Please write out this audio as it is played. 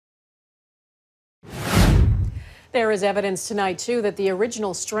There is evidence tonight, too, that the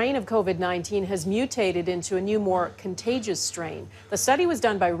original strain of COVID-19 has mutated into a new, more contagious strain. The study was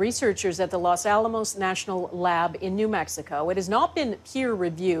done by researchers at the Los Alamos National Lab in New Mexico. It has not been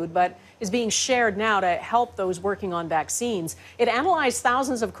peer-reviewed, but is being shared now to help those working on vaccines. It analyzed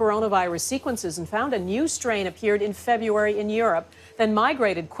thousands of coronavirus sequences and found a new strain appeared in February in Europe, then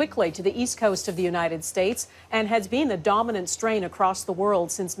migrated quickly to the east coast of the United States and has been the dominant strain across the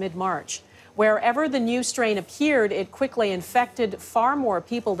world since mid-March. Wherever the new strain appeared, it quickly infected far more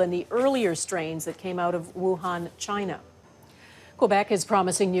people than the earlier strains that came out of Wuhan, China. Quebec is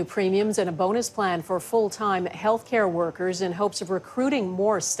promising new premiums and a bonus plan for full-time healthcare workers in hopes of recruiting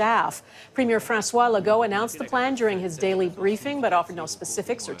more staff. Premier François Legault announced the plan during his daily briefing, but offered no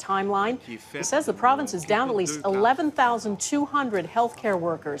specifics or timeline. He says the province is down at least 11,200 healthcare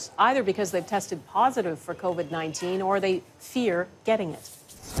workers, either because they've tested positive for COVID-19 or they fear getting it.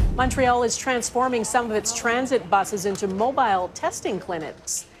 Montreal is transforming some of its transit buses into mobile testing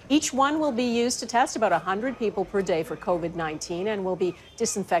clinics. Each one will be used to test about 100 people per day for COVID-19 and will be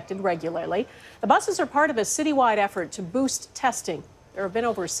disinfected regularly. The buses are part of a citywide effort to boost testing. There have been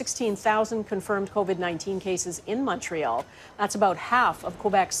over 16,000 confirmed COVID-19 cases in Montreal. That's about half of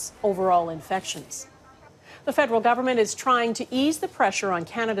Quebec's overall infections. The federal government is trying to ease the pressure on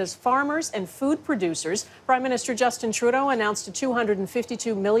Canada's farmers and food producers. Prime Minister Justin Trudeau announced a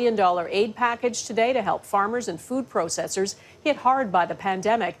 $252 million aid package today to help farmers and food processors hit hard by the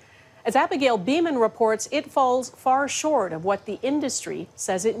pandemic. As Abigail Beeman reports, it falls far short of what the industry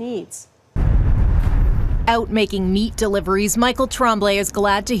says it needs. Out making meat deliveries, Michael Tremblay is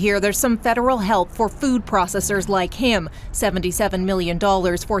glad to hear there's some federal help for food processors like him. $77 million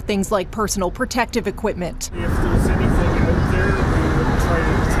for things like personal protective equipment. If there's anything out there, we would try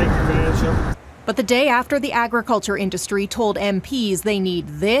to take advantage of. But the day after the agriculture industry told MPs they need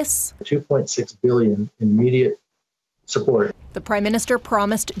this, $2.6 billion in immediate support. The Prime Minister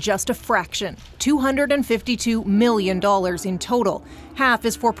promised just a fraction, $252 million in total. Half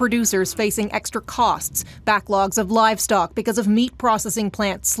is for producers facing extra costs, backlogs of livestock because of meat processing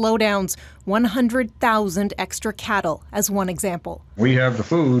plant slowdowns, 100,000 extra cattle as one example. We have the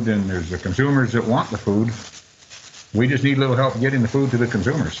food and there's the consumers that want the food. We just need a little help getting the food to the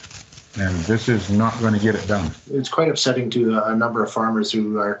consumers. And this is not going to get it done. It's quite upsetting to a number of farmers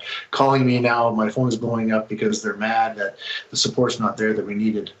who are calling me now. My phone is blowing up because they're mad that the support's not there that we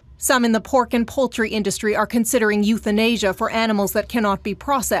needed. Some in the pork and poultry industry are considering euthanasia for animals that cannot be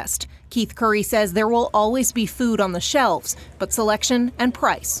processed. Keith Curry says there will always be food on the shelves, but selection and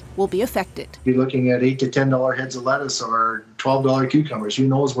price will be affected. You're looking at $8 to $10 heads of lettuce or $12 cucumbers. Who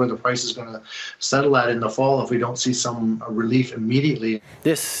knows where the price is going to settle at in the fall if we don't see some relief immediately.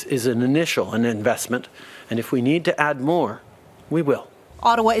 This is an investment, and if we need to add more, we will.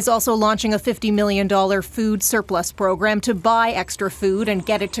 Ottawa is also launching a $50 million food surplus program to buy extra food and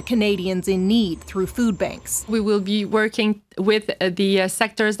get it to Canadians in need through food banks. We will be working with the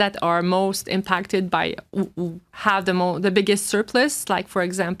sectors that are most impacted by, have the biggest surplus, like, for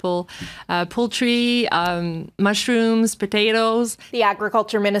example, poultry, mushrooms, potatoes. The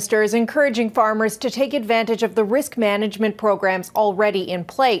Agriculture Minister is encouraging farmers to take advantage of the risk management programs already in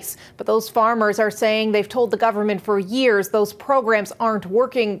place. But those farmers are saying they've told the government for years those programs aren't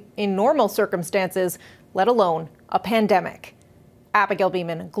working in normal circumstances, let alone a pandemic. Abigail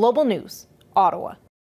Beeman, Global News, Ottawa.